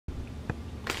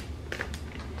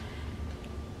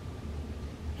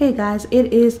Hey guys,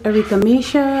 it is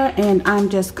Arickamisha and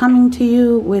I'm just coming to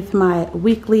you with my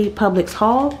weekly Publix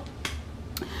haul.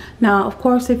 Now, of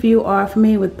course, if you are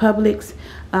familiar with Publix,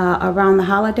 around the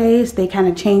holidays, they kind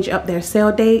of change up their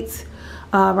sale dates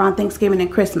around Thanksgiving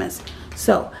and Christmas.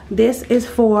 So this is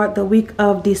for the week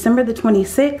of December the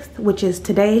 26th, which is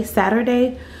today,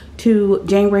 Saturday, to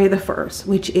January the 1st,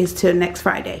 which is to next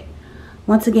Friday.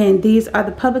 Once again, these are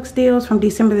the Publix deals from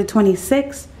December the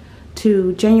 26th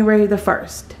to January the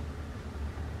 1st.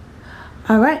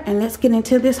 Alright, and let's get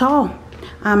into this haul.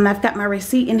 I've got my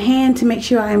receipt in hand to make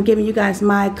sure I am giving you guys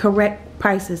my correct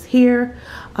prices here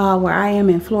where I am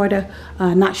in Florida.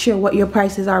 Not sure what your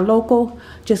prices are local,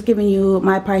 just giving you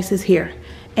my prices here.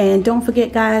 And don't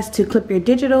forget, guys, to clip your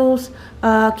digitals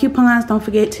coupons. Don't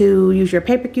forget to use your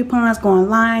paper coupons. Go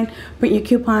online, print your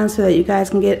coupons so that you guys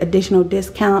can get additional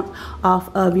discount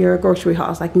off of your grocery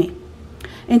hauls like me.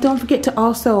 And don't forget to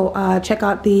also check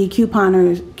out the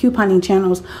couponing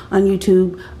channels on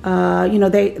YouTube. You know,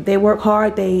 they work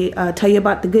hard. They tell you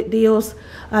about the good deals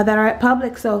that are at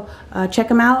Publix. So check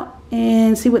them out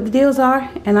and see what the deals are.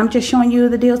 And I'm just showing you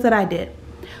the deals that I did.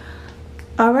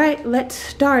 All right, let's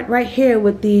start right here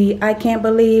with the I Can't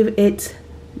Believe It's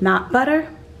Not Butter.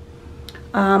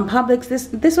 Publix,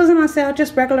 this wasn't on sale,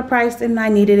 just regular price, and I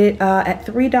needed it at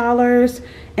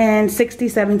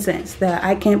 $3.67. The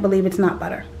I Can't Believe It's Not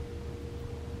Butter.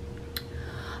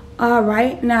 All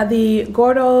right, now the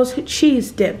Gordo's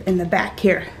cheese dip in the back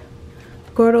here.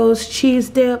 Gordo's cheese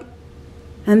dip,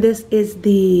 and this is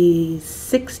the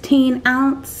 16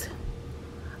 ounce.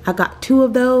 I got 2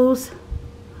 of those.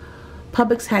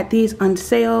 Publix had these on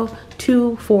sale,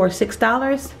 2 for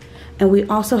 $6. And we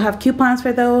also have coupons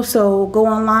for those, so go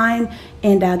online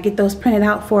and get those printed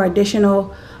out for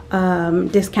additional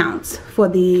discounts for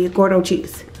the Gordo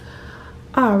cheese.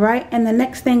 All right, and the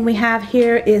next thing we have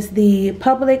here is the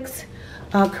Publix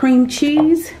cream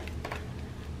cheese.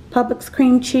 Publix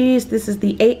cream cheese, this is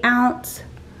the 8 ounce.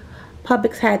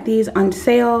 Publix had these on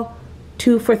sale,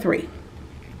 2 for $3.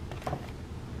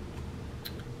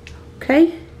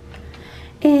 Okay.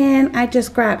 And I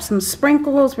just grabbed some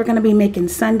sprinkles. We're going to be making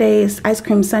sundaes, ice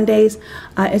cream sundaes.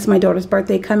 It's my daughter's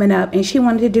birthday coming up, and she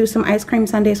wanted to do some ice cream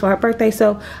sundaes for her birthday.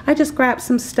 So I just grabbed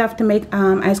some stuff to make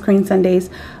ice cream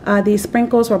sundaes. These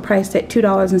sprinkles were priced at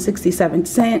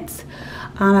 $2.67.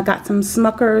 I got some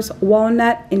Smucker's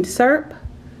walnut and syrup.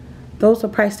 Those were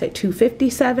priced at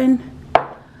 $2.57.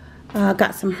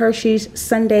 Got some Hershey's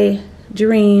Sunday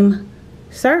Dream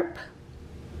syrup.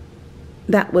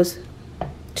 That was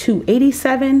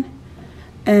 $2.87,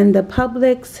 and the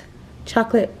Publix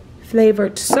chocolate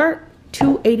flavored syrup,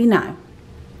 $2.89.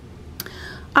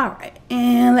 All right,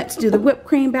 and let's do the whipped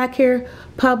cream back here.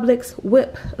 Publix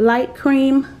whip light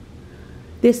cream.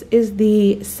 This is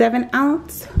the 7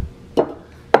 ounce.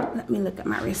 Let me look at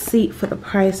my receipt for the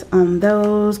price on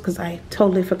those, because I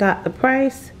totally forgot the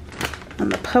price on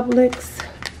the Publix.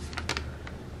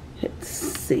 Let's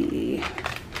see.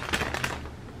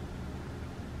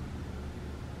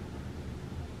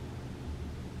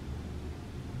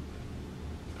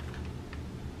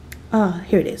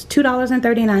 Here it is,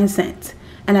 $2.39,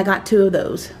 and I got 2 of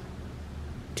those.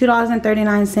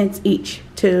 $2.39 each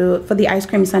for the ice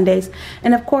cream sundaes,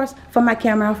 and of course for my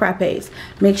caramel frappes.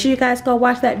 Make sure you guys go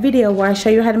watch that video where I show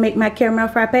you how to make my caramel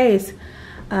frappes.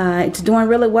 It's doing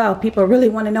really well. People really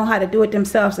want to know how to do it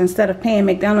themselves instead of paying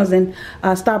McDonald's and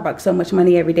Starbucks so much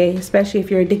money every day, especially if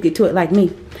you're addicted to it like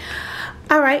me.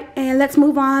 All right, and let's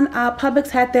move on.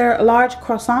 Publix had their large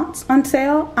croissants on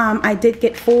sale. I did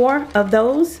get 4 of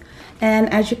those.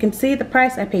 And as you can see, the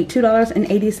price, I paid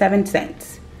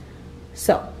 $2.87.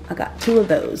 So I got 2 of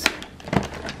those.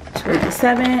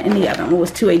 $2.87, and the other one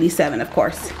was $2.87, of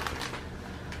course.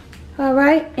 All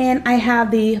right, and I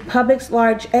have the Publix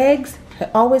large eggs. I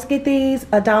always get these,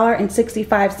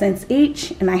 $1.65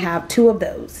 each, and I have 2 of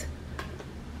those.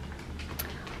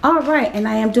 All right, and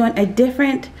I am doing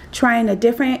trying a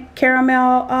different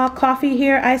caramel coffee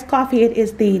here, iced coffee. It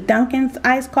is the Dunkin's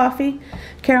iced coffee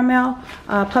caramel.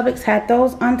 Publix had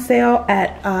those on sale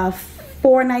at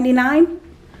 $4.99,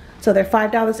 so they're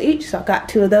 $5 each, so I got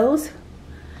 2 of those.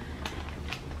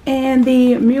 And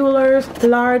the Mueller's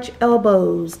large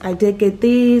elbows, I did get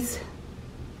these.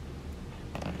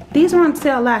 These were on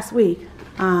sale last week,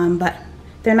 but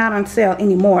they're not on sale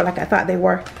anymore like I thought they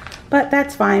were, but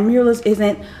that's fine. Mueller's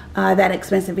isn't that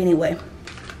expensive anyway.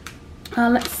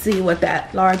 Let's see what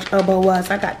that large elbow was.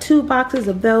 I got 2 boxes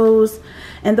of those,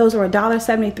 and those were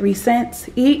 $1.73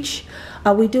 each.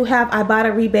 We do have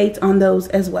Ibotta rebates on those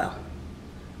as well.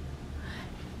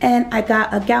 And I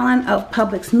got a gallon of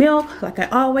Publix milk, like I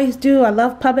always do. I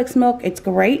love Publix milk. It's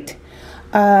great.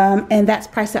 And that's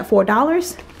priced at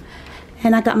 $4.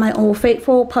 And I got my Old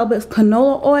Faithful Publix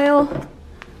canola oil.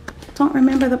 Don't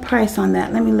remember the price on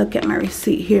that. Let me look at my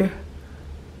receipt here.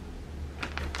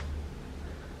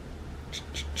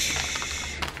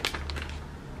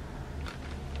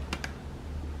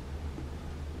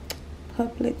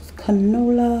 Publix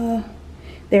canola.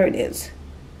 There it is.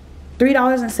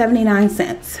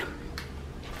 $3.79.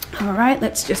 All right,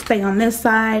 let's just stay on this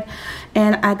side.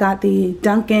 And I got the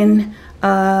Dunkin'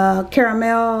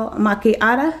 caramel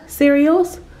macchiato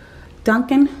cereals.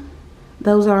 Dunkin',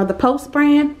 those are the Post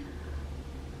brand.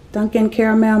 Dunkin'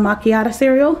 caramel macchiato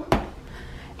cereal.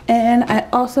 And I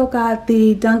also got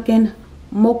the Dunkin'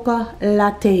 mocha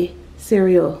latte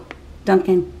cereal.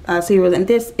 Dunkin' cereal. And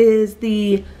this is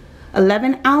the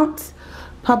 11-ounce.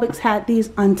 Publix had these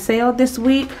on sale this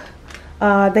week.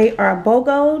 They are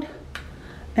Bogo.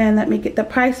 And let me get the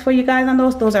price for you guys on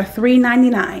those. Those are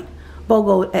 $3.99.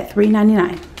 Bogo at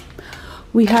 $3.99.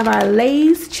 We have our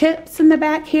Lay's chips in the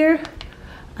back here.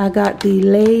 I got the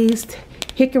Lay's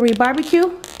Hickory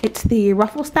Barbecue. It's the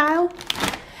ruffle style.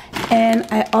 And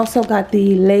I also got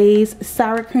the Lay's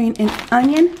Sour Cream and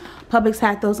Onion. Publix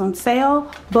had those on sale.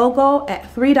 Bogo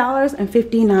at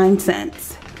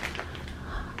 $3.59.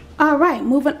 All right,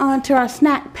 moving on to our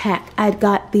snack pack. I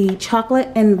got the chocolate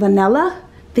and vanilla.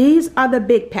 These are the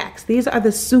big packs. These are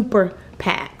the super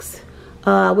packs,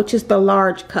 which is the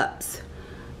large cups.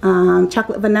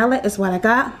 Chocolate vanilla is what I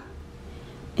got.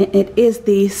 And it is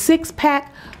the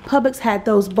 6-pack. Publix had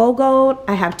those Bogo.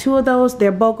 I have 2 of those.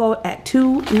 They're Bogo at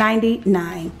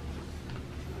 $2.99.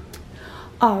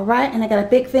 All right, and I got a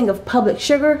big thing of Publix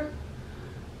sugar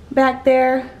back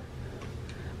there.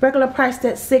 Regular priced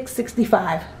at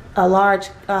 $6.65. A large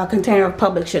container of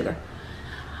Publix sugar.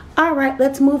 All right,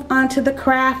 let's move on to the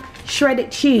Kraft shredded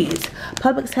cheese.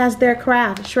 Publix has their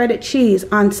Kraft shredded cheese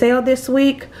on sale this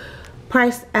week.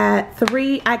 Priced at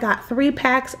 $3. I got 3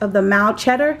 packs of the mild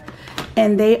cheddar,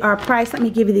 and they are priced. Let me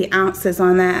give you the ounces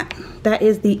on that. That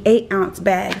is the 8-ounce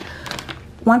bag.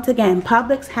 Once again,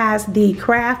 Publix has the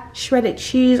Kraft shredded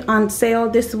cheese on sale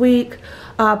this week.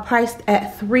 Priced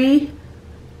at 3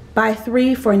 by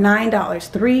 3 for $9.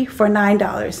 3 for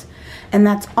 $9. And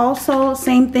that's also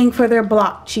same thing for their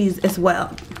block cheese as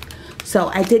well. So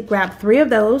I did grab 3 of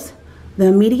those.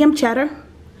 The medium cheddar.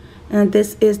 And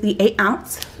this is the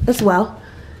 8-ounce as well.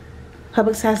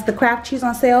 Publix has the Kraft cheese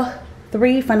on sale.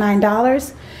 3 for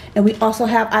 $9. And we also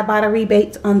have Ibotta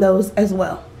rebates on those as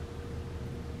well.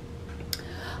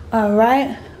 All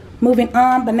right. Moving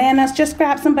on. Bananas. Just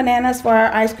grab some bananas for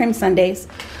our ice cream sundaes.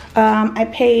 I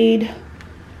paid,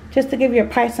 just to give you a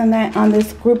price on that, on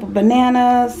this group of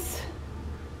bananas.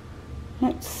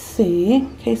 Let's see,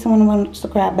 in case someone wants to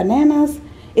grab bananas.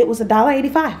 It was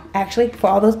 $1.85 actually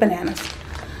for all those bananas.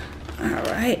 All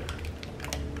right,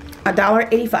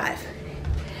 $1.85.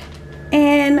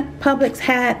 And Publix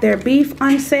had their beef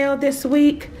on sale this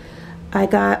week. I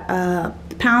got a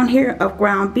pound here of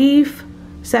ground beef,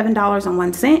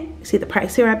 $7.01. See the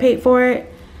price here I paid for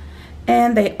it.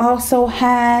 And they also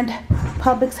had,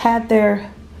 Publix had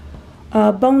their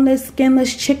boneless,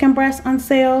 skinless chicken breast on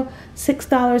sale,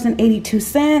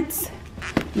 $6.82.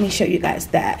 Let me show you guys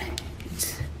that.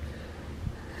 It's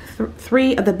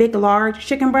 3 of the big, large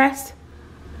chicken breasts.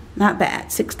 Not bad,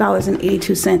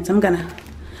 $6.82.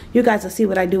 You guys will see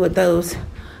what I do with those.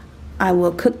 I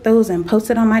will cook those and post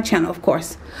it on my channel, of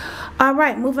course. All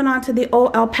right, moving on to the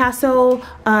old El Paso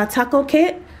taco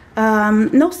kit.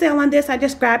 No sale on this. I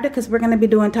just grabbed it because we're going to be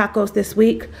doing tacos this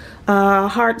week.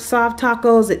 Hard soft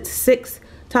tacos. It's 6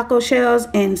 taco shells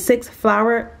and 6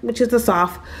 flour, which is the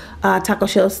soft taco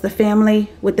shells. The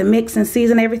family with the mix and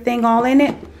season, everything all in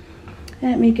it.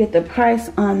 Let me get the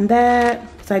price on that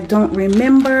because I don't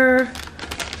remember.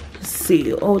 Let's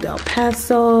see, old El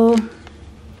Paso.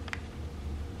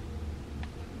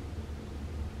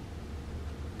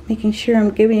 Making sure I'm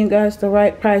giving you guys the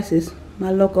right prices. My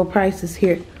local prices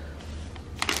here.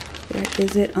 Where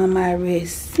is it on my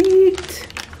receipt?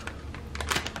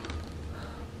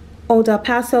 Old El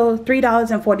Paso,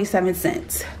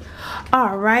 $3.47.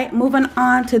 All right, moving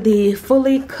on to the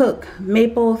fully cooked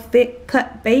maple thick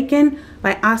cut bacon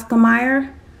by Oscar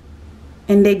Mayer.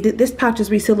 And they did, this pouch is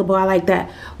resealable. I like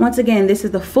that. Once again, this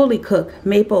is the fully cooked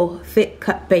maple thick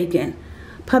cut bacon.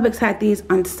 Publix had these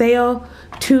on sale,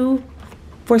 2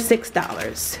 for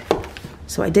 $6.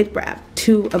 So I did grab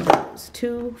 2 of those.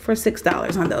 2 for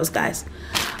 $6 on those guys.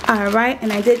 All right,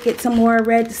 and I did get some more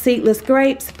red seedless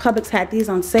grapes. Publix had these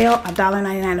on sale,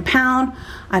 $1.99 a pound.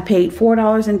 I paid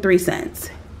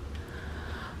 $4.03.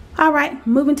 All right,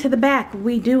 moving to the back,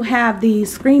 we do have the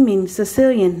Screaming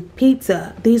Sicilian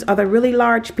Pizza. These are the really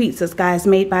large pizzas, guys,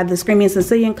 made by the Screaming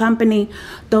Sicilian Company.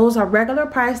 Those are regular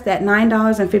priced at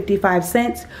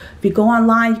 $9.55. If you go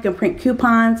online, you can print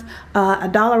coupons,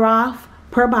 $1 off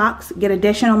per box, get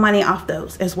additional money off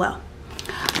those as well.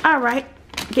 All right,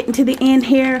 getting to the end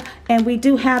here, and we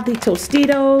do have the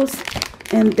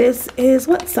Tostitos, and this is,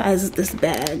 what size is this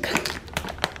bag?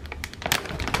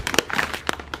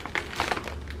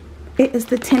 It is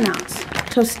the 10-ounce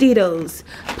Tostitos.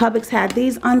 Publix had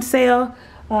these on sale.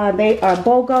 They are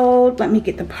Bogo. Let me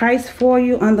get the price for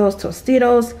you on those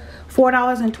Tostitos.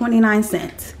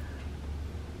 $4.29.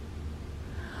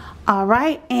 All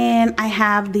right, and I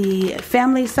have the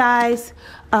family size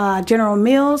General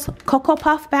Mills Cocoa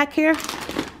Puff back here.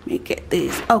 Let me get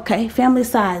these. Okay, family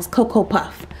size Cocoa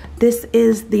Puff. This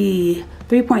is the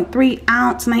 3.3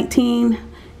 ounce 19.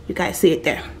 You guys see it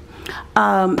there.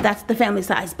 That's the family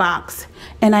size box.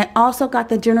 And I also got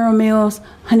the General Mills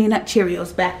Honey Nut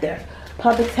Cheerios back there.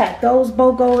 Publix had those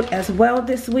BOGO'd as well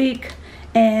this week.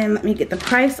 And let me get the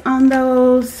price on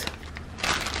those.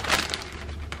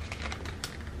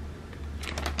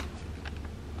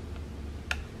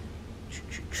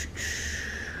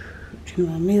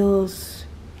 General Mills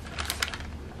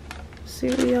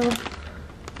cereal.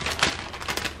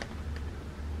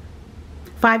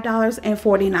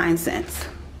 $5.49.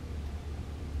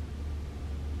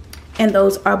 And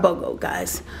those are BOGO,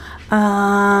 guys.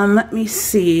 Let me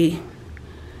see.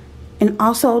 And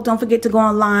also, don't forget to go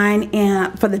online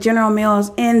and for the General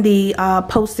Mills and the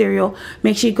Post cereal,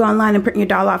 make sure you go online and print your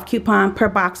 $1 off coupon per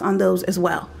box on those as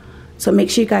well. So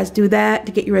make sure you guys do that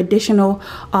to get your additional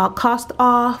cost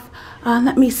off.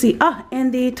 Let me see.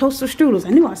 And the toaster strudels. I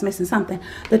knew I was missing something.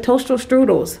 The toaster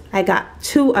strudels. I got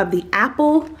 2 of the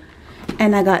apple.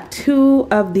 And I got 2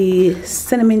 of the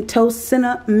cinnamon toast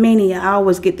Cinnamania. I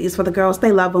always get these for the girls.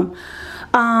 They love them.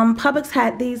 Publix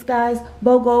had these guys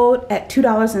BOGO'd at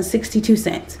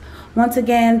 $2.62. Once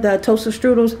again, the toaster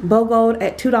strudels BOGO'd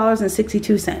at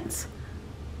 $2.62.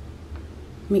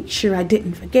 Make sure I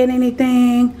didn't forget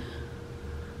anything.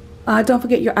 Don't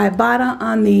forget your Ibotta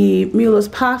on the Mueller's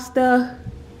pasta.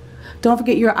 Don't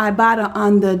forget your Ibotta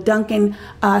on the Dunkin'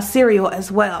 cereal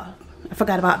as well. I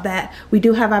forgot about that. We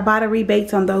do have Ibotta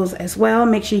rebates on those as well.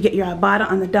 Make sure you get your Ibotta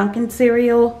on the Dunkin'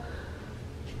 cereal.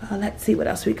 Let's see what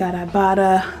else we got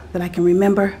Ibotta that I can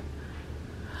remember.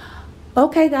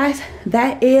 Okay, guys,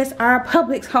 that is our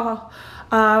Publix haul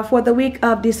for the week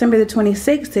of December the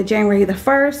 26th to January the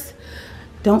 1st.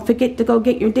 Don't forget to go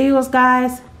get your deals,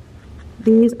 guys.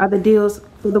 These are the deals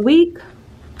for the week.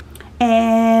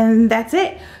 And that's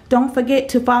it. Don't forget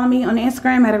to follow me on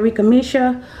Instagram at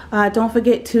Arickamisha. Don't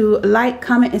forget to like,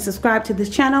 comment, and subscribe to this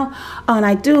channel. And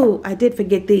I did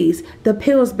forget these. The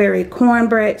Pillsbury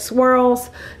Cornbread Swirls.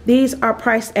 These are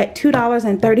priced at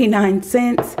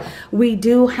 $2.39. We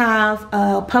do have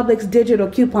a Publix digital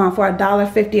coupon for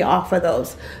 $1.50 off for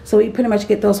those. So we pretty much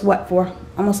get those, what, for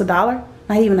almost $1? Not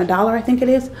even $1, I think it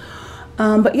is.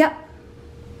 But yeah.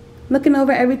 Looking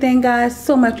over everything, guys.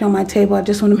 So much on my table. I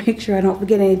just want to make sure I don't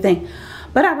forget anything.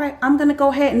 But all right, I'm going to go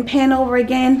ahead and pan over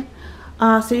again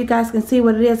so you guys can see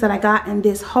what it is that I got in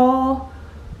this haul.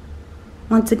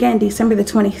 Once again, December the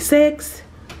 26th.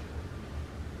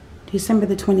 December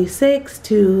the 26th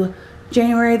to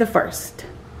January the 1st.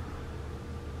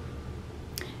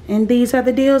 And these are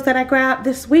the deals that I grabbed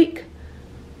this week.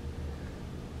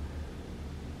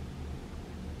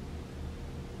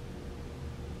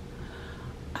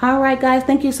 Alright guys,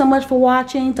 thank you so much for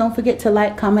watching. Don't forget to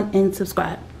like, comment, and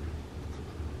subscribe.